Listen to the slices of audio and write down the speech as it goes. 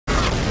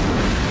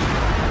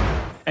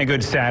A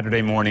good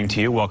Saturday morning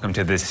to you. Welcome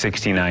to this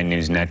 69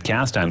 News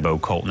Netcast. I'm Bo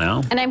Colt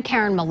now. And I'm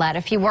Karen Millette.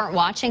 If you weren't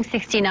watching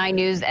 69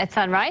 News at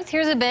sunrise,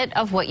 here's a bit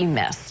of what you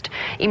missed.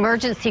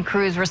 Emergency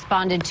crews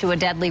responded to a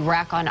deadly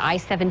wreck on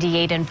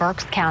I-78 in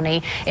Berks County.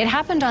 It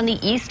happened on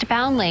the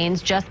eastbound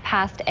lanes just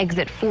past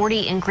exit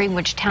 40 in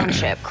Greenwich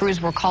Township.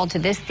 Crews were called to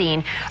this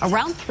scene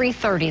around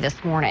 3:30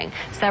 this morning.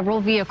 Several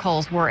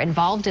vehicles were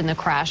involved in the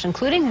crash,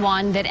 including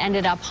one that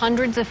ended up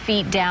hundreds of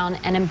feet down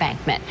an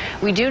embankment.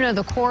 We do know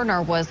the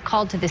coroner was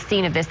called to the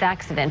scene of this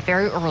accident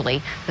very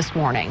early this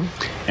morning.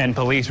 And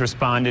police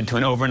responded to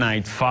an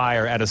overnight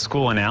fire at a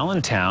school in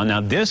Allentown.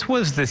 Now, this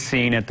was the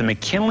scene at the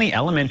McKinley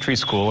Elementary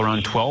School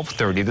around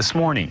 12:30 this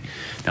morning.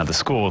 Now, the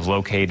school is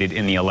located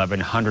in the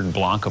 1100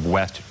 block of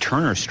West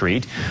Turner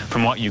Street.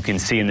 From what you can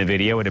see in the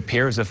video, it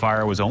appears the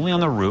fire was only on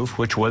the roof,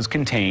 which was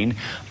contained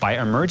by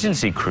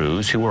emergency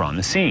crews who were on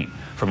the scene.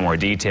 For more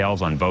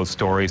details on both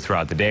stories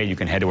throughout the day, you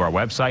can head to our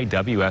website,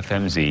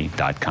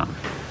 WFMZ.com.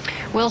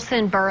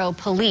 Wilsonboro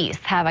police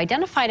have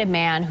identified a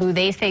man who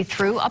they say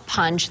threw a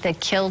punch that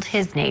killed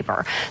his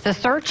neighbor. The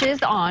search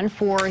is on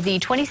for the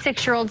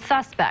 26-year-old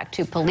suspect,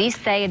 who police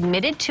say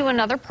admitted to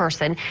another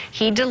person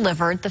he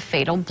delivered the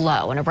fatal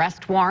blow. An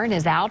arrest warrant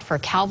is out for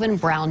Calvin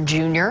Brown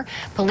Jr.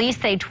 Police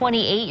say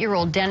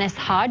 28-year-old Dennis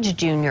Hodge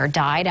Jr.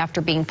 died after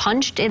being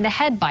punched in the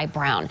head by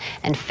Brown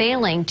and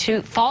falling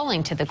to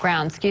the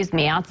ground,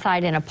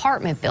 outside an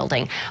apartment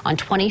building on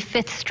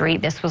 25th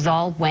Street. This was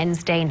all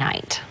Wednesday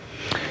night.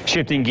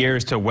 Shifting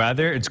gears to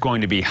weather, it's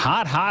going to be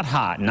hot, hot,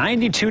 hot.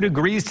 92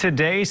 degrees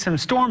today. Some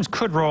storms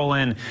could roll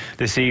in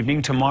this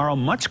evening. Tomorrow,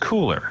 much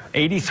cooler.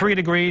 83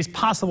 degrees,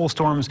 possible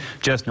storms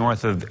just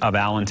north of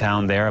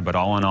Allentown there. But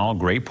all in all,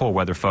 great pool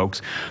weather,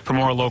 folks. For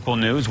more local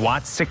news,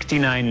 watch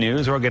 69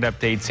 News or get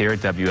updates here at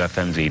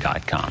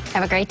WFMZ.com.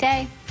 Have a great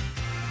day.